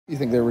You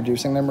think they're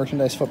reducing their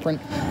merchandise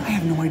footprint? I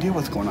have no idea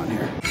what's going on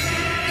here.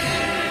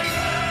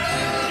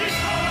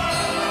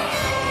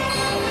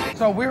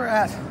 So we're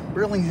at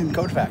Burlington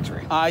Coat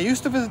Factory. I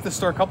used to visit the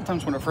store a couple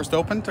times when it first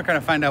opened to kind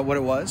of find out what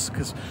it was,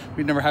 because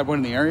we'd never had one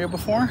in the area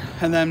before,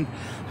 and then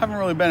haven't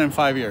really been in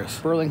 5 years.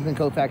 Burlington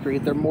Coat Factory,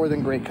 they're more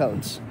than great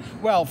coats.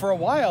 Well, for a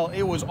while,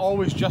 it was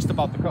always just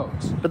about the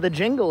coats. But the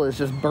jingle is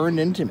just burned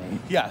into me.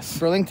 Yes.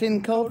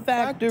 Burlington Coat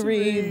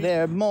Factory,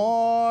 they're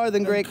more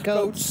than great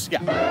coats.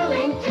 Yeah.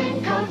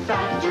 Burlington Coat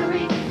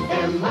Factory,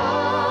 they're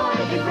more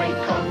than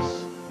great coats.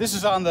 This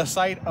is on the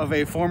site of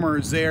a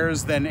former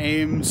Sears, then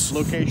Ames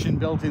location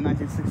built in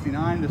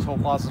 1969. This whole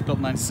plaza was built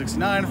in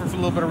 1969 for a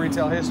little bit of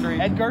retail history.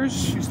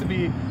 Edgar's used to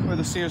be where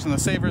the Sears and the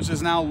Savers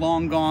is now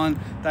long gone,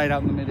 died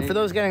out in the mid-80s. For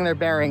those getting their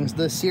bearings,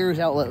 the Sears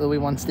outlet that we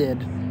once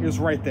did is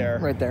right there.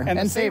 Right there. And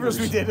the Savers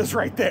we did is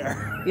right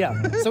there.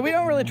 Yeah. So we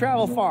don't really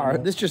travel far.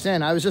 This just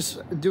in, I was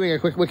just doing a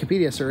quick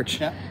Wikipedia search.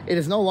 Yeah. It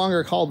is no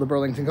longer called the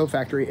Burlington Coat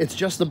Factory. It's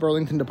just the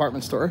Burlington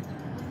Department Store.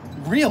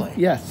 Really?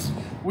 Yes.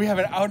 We have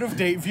an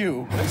out-of-date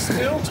view.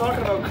 Still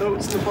talking about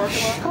coats in the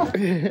parking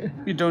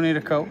lot? You donate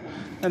a coat,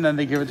 and then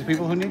they give it to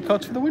people who need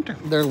coats for the winter.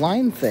 Their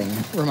line thing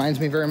reminds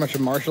me very much of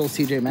Marshall's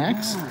TJ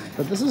Maxx,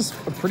 but this is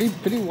a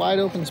pretty wide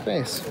open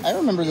space. I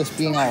remember this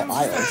being all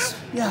aisles.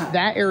 Yeah.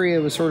 That area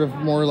was sort of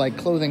more like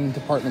clothing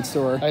department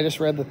store. I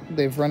just read that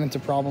they've run into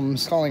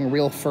problems calling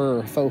real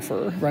fur faux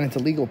fur, run into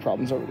legal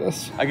problems over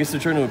this. I guess they're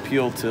trying to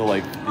appeal to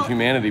like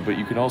humanity, but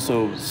you can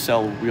also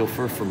sell real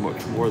fur for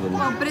much more than.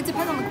 Well, but it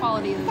depends on the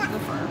quality of the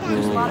fur.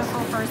 There's a lot of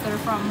faux furs that are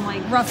from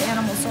like rough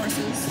animal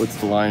sources. What's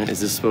the line? Is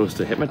this supposed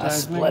to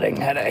hypnotize me? Splitting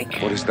headache.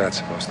 What is that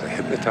supposed to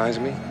hypnotize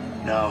me?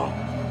 No,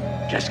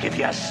 just give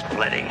you a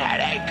splitting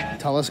headache.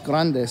 Talas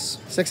Grandes.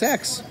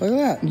 6X. Look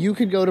at that. You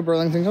could go to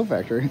Burlington Coat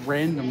Factory.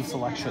 Random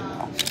selection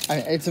now.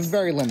 It's a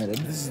very limited.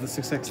 This is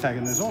the 6X tag,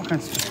 and there's all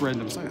kinds of just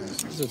random sizes.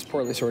 So it's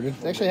poorly sorted.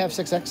 They actually have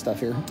 6X stuff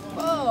here.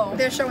 Whoa,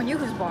 they're showing you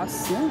who's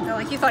boss. Yeah. They're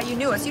like, you thought you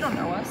knew us, you don't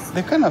know us.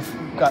 They've kind of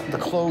got the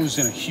clothes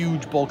in a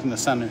huge bulk in the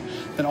center.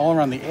 Then all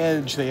around the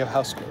edge, they have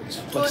house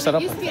goods. Well, set it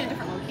up used to like be in a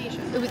different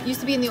location. It used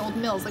to be in the old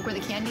mills, like where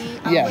the candy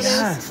outlet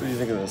Yes. is. What do you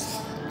think of this?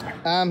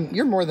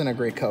 You're more than a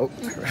great coat.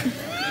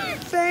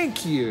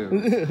 Thank you.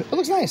 It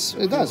looks nice.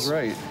 It does. That's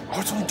right. Oh,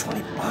 it's only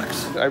 20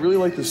 bucks. I really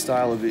like the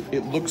style of it.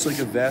 It looks like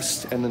a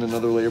vest and then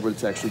another layer, but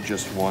it's actually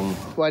just one.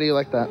 Why do you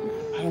like that?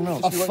 I don't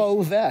know. A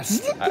faux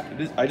vest.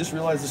 I just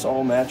realized this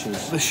all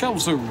matches. The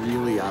shelves are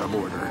really out of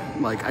order.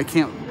 Like, I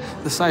can't,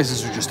 the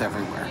sizes are just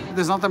everywhere.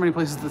 There's not that many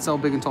places that sell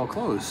big and tall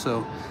clothes,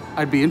 so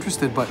I'd be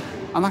interested, but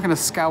I'm not gonna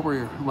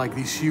scour like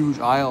these huge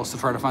aisles to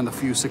try to find the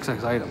few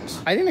 6X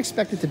items. I didn't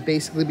expect it to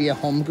basically be a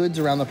HomeGoods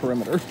around the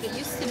perimeter. It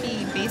used to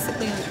be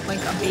basically like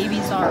a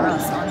Babies R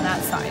Us on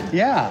that side.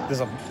 Yeah, there's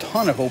a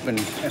ton of open,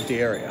 empty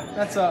area.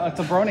 That's it's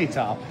a brony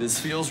top. This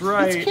feels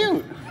right. It's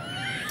cute.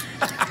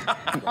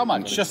 How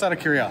much? Just out of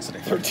curiosity.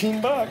 13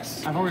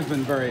 bucks. I've always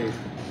been very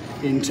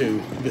into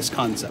this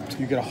concept.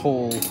 You get a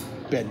whole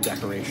bed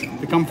decoration.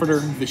 The comforter,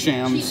 the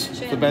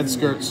shams, the bed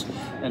skirts,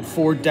 and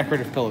 4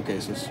 decorative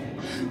pillowcases.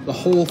 The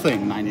whole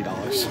thing,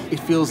 $90. It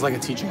feels like a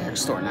TJ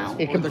Maxx store now.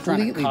 It Or they're trying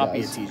to completely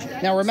copy does. a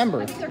TJ. Now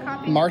remember,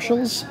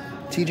 Marshalls,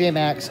 TJ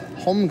Maxx,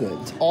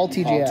 HomeGoods, all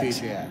TJX. All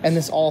TJX. And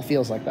this all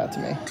feels like that to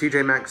me.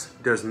 TJ Maxx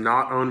does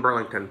not own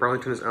Burlington.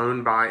 Burlington is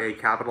owned by a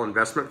capital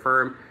investment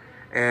firm.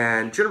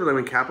 And generally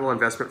when capital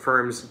investment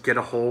firms get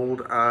a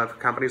hold of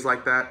companies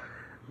like that,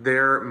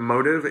 their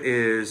motive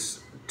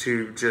is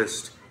to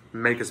just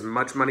make as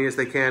much money as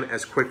they can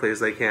as quickly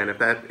as they can. If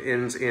that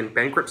ends in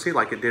bankruptcy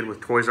like it did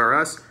with Toys R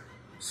Us,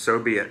 so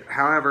be it.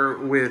 However,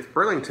 with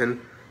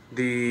Burlington,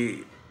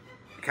 the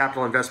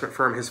capital investment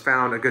firm has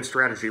found a good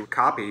strategy.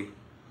 Copy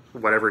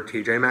whatever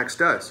TJ Maxx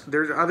does.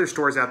 There's other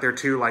stores out there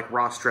too, like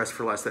Ross Dress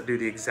for Less, that do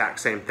the exact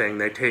same thing.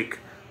 They take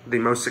the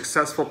most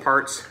successful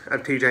parts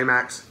of TJ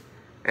Maxx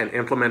and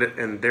implement it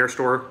in their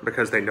store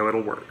because they know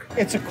it'll work.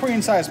 It's a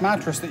queen size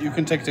mattress that you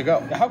can take to go.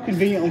 How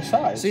conveniently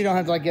sized. So you don't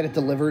have to like get it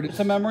delivered. It's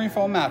a memory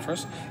foam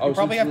mattress. You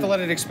probably have to let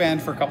it expand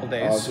for a couple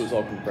days. Oh, so it's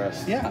all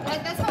compressed. Yeah.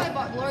 That's how I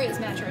bought Gloria's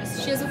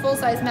mattress. She has a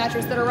full-size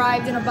mattress that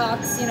arrived in a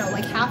box, you know,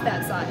 like half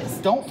that size.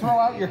 Don't throw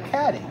out your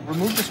caddy.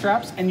 Remove the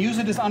straps and use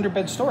it as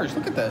underbed storage.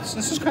 Look at this.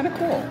 This is kind of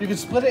cool. You can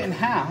split it in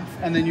half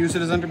and then use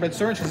it as underbed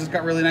storage because it's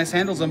got really nice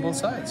handles on both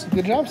sides.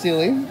 Good job,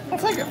 Sealy. I'll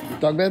take it.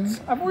 Dog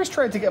beds? I've always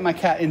tried to get my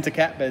cat into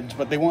cat beds,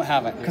 but they won't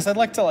have it. Because I'd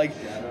like to like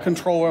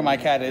control where my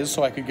cat is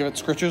so I could give it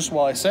scritches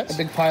while I sit. A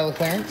big pile of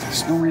clearance?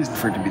 There's no reason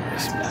for it to be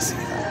this messy.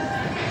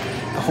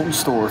 The whole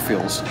store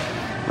feels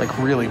like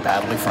really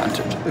badly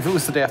fronted. If it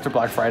was the day after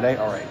Black Friday,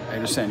 all right, I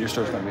understand your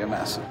store's gonna be a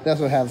mess. They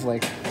also have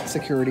like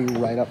security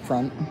right up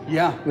front.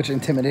 Yeah. Which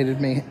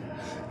intimidated me.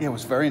 Yeah, it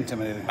was very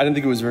intimidating. I didn't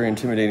think it was very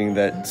intimidating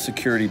that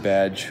security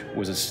badge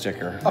was a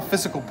sticker. A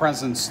physical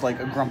presence, like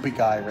a grumpy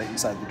guy right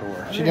inside the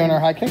door. She doing her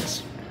high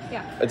kicks?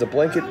 Yeah. It's a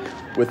blanket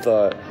with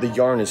the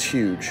yarn is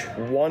huge.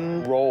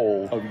 One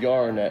roll of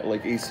yarn at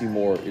like AC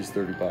Moore is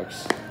 30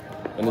 bucks.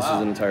 And this is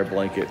an entire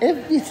blanket.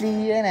 If you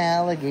see an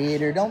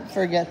alligator, don't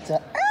forget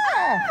to...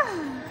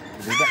 Ah!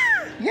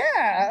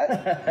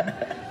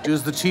 Yeah!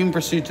 Does the team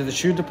proceed to the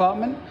shoe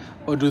department,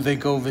 or do they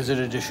go visit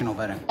additional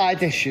bedding? I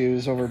take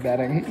shoes over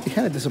bedding. You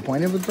kind of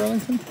disappointed with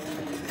Burlington?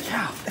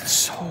 Yeah, it's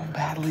so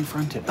badly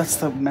fronted. That's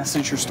the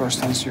message your store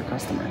sends to your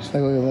customers.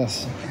 Like, look at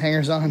this.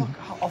 Hangers on. Look,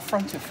 I'll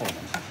front it for them.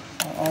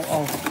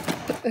 I'll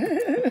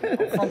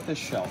front this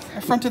shelf. I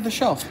fronted the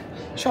shelf.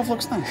 Shelf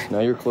looks nice. Now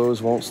your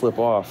clothes won't slip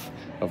off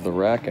of the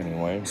rack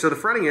anyway. So the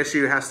fronting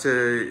issue has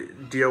to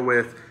deal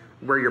with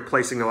where you're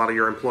placing a lot of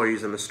your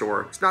employees in the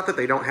store. It's not that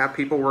they don't have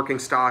people working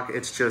stock,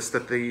 it's just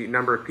that the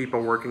number of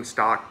people working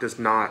stock does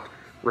not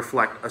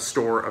reflect a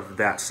store of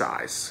that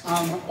size.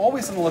 I'm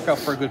always on the lookout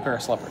for a good pair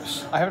of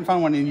slippers. I haven't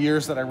found one in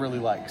years that I really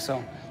like,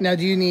 so. Now,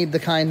 do you need the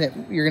kind that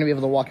you're going to be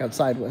able to walk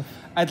outside with?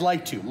 I'd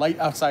like to. Light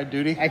outside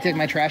duty. I take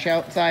my trash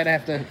outside. I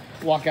have to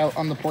walk out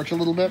on the porch a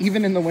little bit.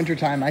 Even in the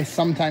wintertime, I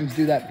sometimes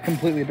do that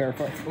completely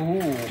barefoot.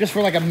 Ooh. Just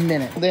for like a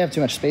minute. They have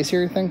too much space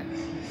here, you think?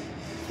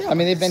 Yeah, I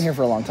mean, they've been here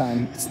for a long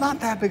time. It's not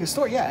that big a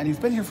store, yeah, and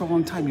you've been here for a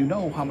long time. You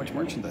know how much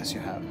merchandise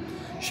you have.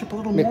 Ship a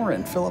little more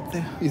in, fill up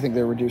the... You think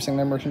they're reducing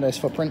their merchandise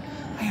footprint?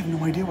 I have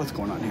no idea what's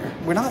going on here.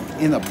 We're not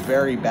in a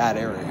very bad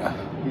area.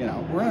 You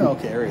know, we're in an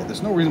okay area.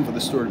 There's no reason for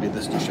the store to be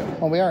this disheveled.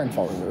 Well, we are in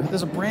Fall River.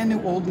 There's a brand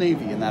new Old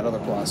Navy in that other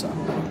plaza.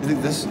 You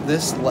think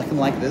this looking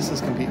like this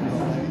is competing with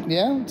Old Navy?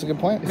 Yeah, it's a good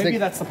point. Maybe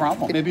that's the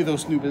problem. Maybe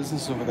those new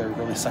businesses over there are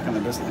really sucking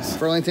their business.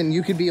 Burlington,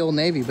 you could be Old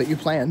Navy, but you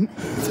plan.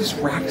 These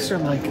racks are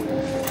like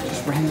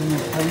just randomly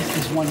placed.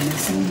 There's one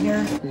missing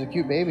here. There's a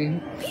cute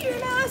baby. Peter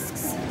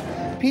masks.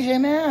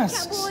 PJ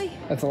Masks. Catboy.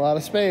 That's a lot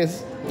of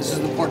space. This is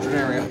the portrait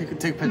area. You can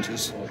take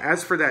pictures.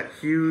 As for that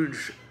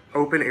huge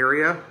open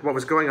area, what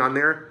was going on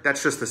there,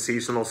 that's just the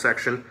seasonal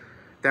section.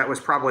 That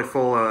was probably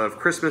full of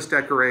Christmas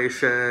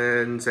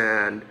decorations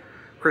and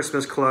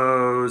Christmas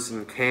clothes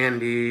and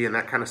candy and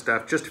that kind of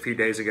stuff just a few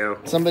days ago.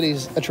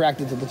 Somebody's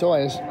attracted to the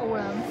toys. A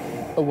worm.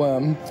 A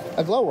worm.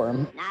 A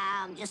glowworm.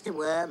 Nah, I'm just a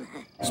worm.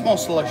 Small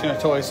selection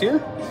of toys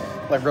here.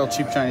 Like real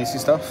cheap Chinese Chinese-y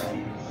stuff.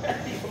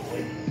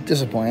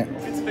 Disappointing.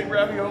 It's a big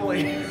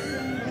ravioli.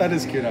 That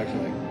is cute,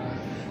 actually.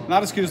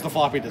 Not as cute as the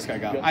floppy disk I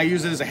got. I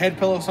use it as a head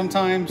pillow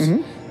sometimes.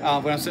 When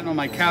I'm sitting on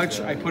my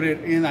couch, I put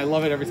it in. I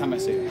love it every time I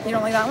see it. You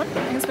don't like that one?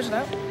 I can switch it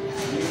out.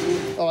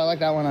 Oh, I like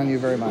that one on you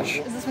very much.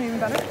 Is this one even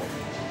better?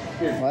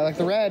 Well, I like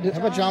the red. How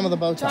about John with a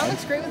bow tie? John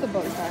looks great with a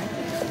bow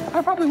tie.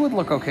 I probably would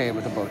look okay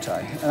with a bow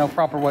tie and a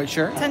proper white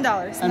shirt.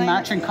 $10. And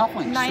matching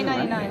cufflinks.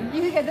 $9.99.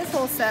 You could get this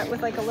whole set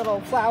with like a little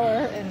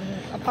flower and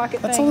a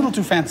pocket That's thing. a little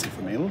too fancy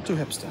for me, a little too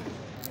hipster.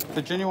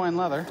 The genuine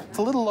leather, it's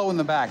a little low in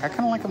the back. I kind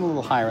of like them a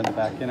little higher in the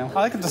back, you know?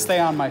 I like it to stay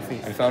on my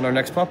feet. I found our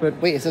next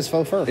puppet. Wait, it says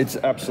faux fur. It's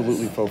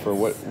absolutely faux fur.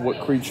 What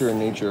creature in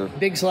nature?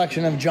 Big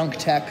selection of junk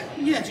tech.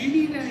 Yeah, do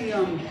you need any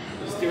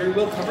steering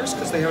wheel covers?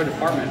 Because they have a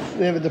department.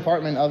 They have a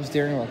department of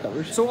steering wheel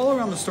covers. So all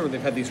around the store,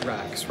 they've had these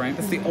racks, right?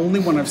 That's the only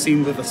one I've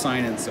seen with the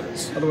sign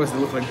inserts. Otherwise, they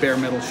look like bare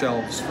metal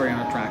shelves, very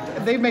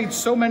unattractive. They've made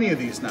so many of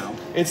these now.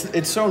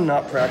 It's so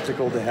not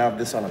practical to have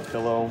this on a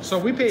pillow. So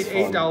we paid It's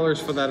fun.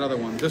 $8 for that other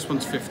one. This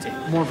one's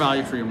 $15. More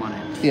value for your money.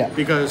 Yeah.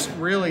 Because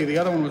really, the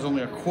other one was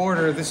only a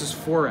quarter. This is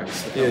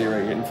 4x. Yeah, you're right.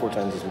 You're getting 4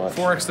 times as much.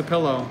 4x the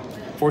pillow.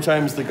 4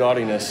 times the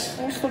gaudiness.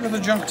 Let's look at the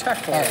junk tech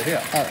for it.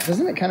 Yeah.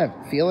 Doesn't it kind of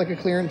feel like a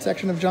clearance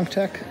section of junk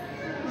tech?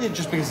 Yeah,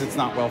 just because it's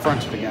not well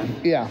fronted again.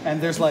 Yeah. And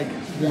there's like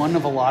one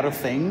of a lot of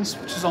things,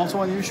 which is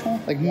also unusual.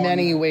 Like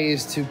many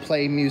ways to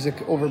play music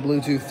over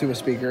Bluetooth to a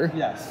speaker.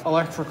 Yes.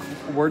 Electric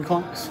word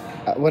clocks.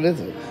 What is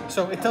it?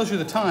 So it tells you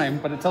the time,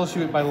 but it tells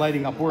you it by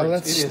lighting up words. Oh,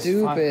 that's It is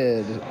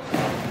stupid.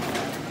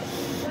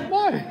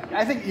 Why?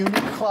 I think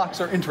unique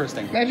clocks are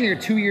interesting. Imagine you're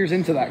 2 years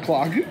into that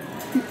clock.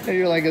 And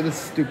you're like, oh, this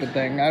stupid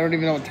thing. I don't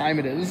even know what time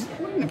it is.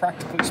 A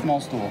practically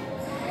small stool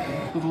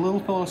with a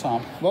little pillow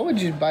top. What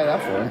would you buy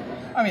that for?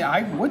 I mean,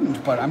 I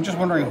wouldn't, but I'm just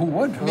wondering who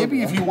would.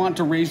 Maybe if you want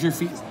to raise your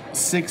feet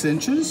 6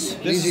 inches.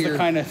 This is the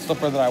kind of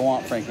slipper that I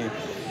want, Frankie.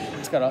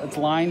 It's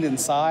lined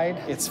inside.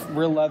 It's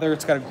real leather.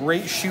 It's got a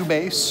great shoe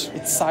base.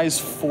 It's size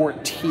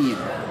 14.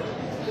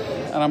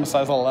 And I'm a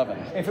size 11.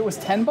 If it was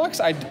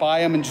 $10, I'd buy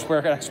them and just wear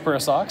an extra pair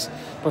of socks.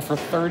 But for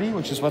 30,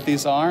 which is what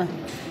these are,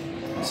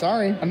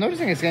 Sorry. I'm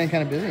noticing it's getting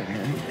kind of busy in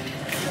here.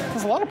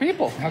 there's a lot of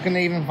people. How can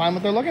they even find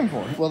what they're looking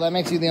for? Well, that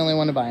makes you the only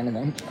one to buy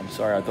anything. I'm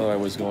sorry, I thought I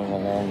was going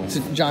along with...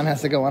 So John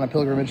has to go on a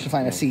pilgrimage to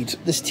find a seat.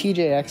 This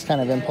TJX kind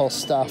of impulse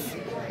stuff,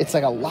 it's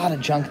like a lot of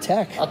junk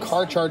tech. A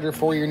car charger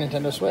for your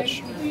Nintendo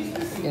Switch.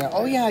 You know,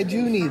 oh yeah, I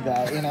do need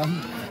that, you know.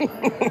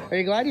 Are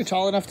you glad you're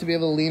tall enough to be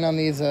able to lean on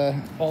these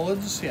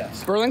Bullets,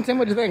 yes. Burlington?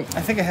 What'd you think?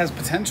 I think it has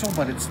potential,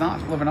 but it's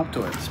not living up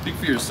to it. Speak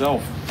for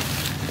yourself.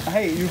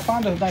 Hey, you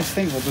found a nice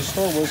thing, but the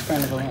store was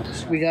kind of a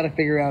mess. We got to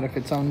figure out if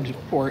it's owned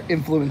or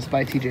influenced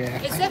by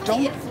TJX. It's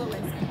definitely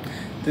influenced.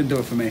 Didn't do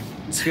it for me.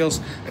 It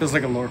feels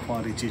like a lower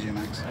quality TJ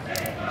Maxx.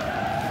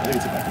 I think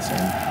it's about the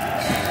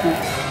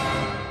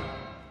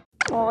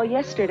same. All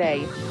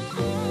yesterday.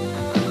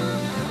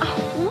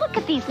 Oh, look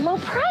at these low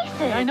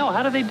prices. I know.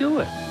 How do they do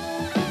it?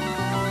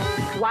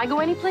 Why go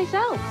anyplace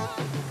else?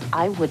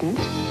 I wouldn't.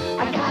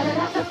 I got it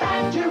at the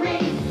factory,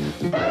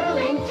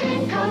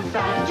 Burlington Coat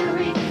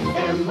Factory.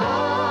 They're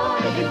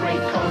more than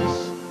great coats.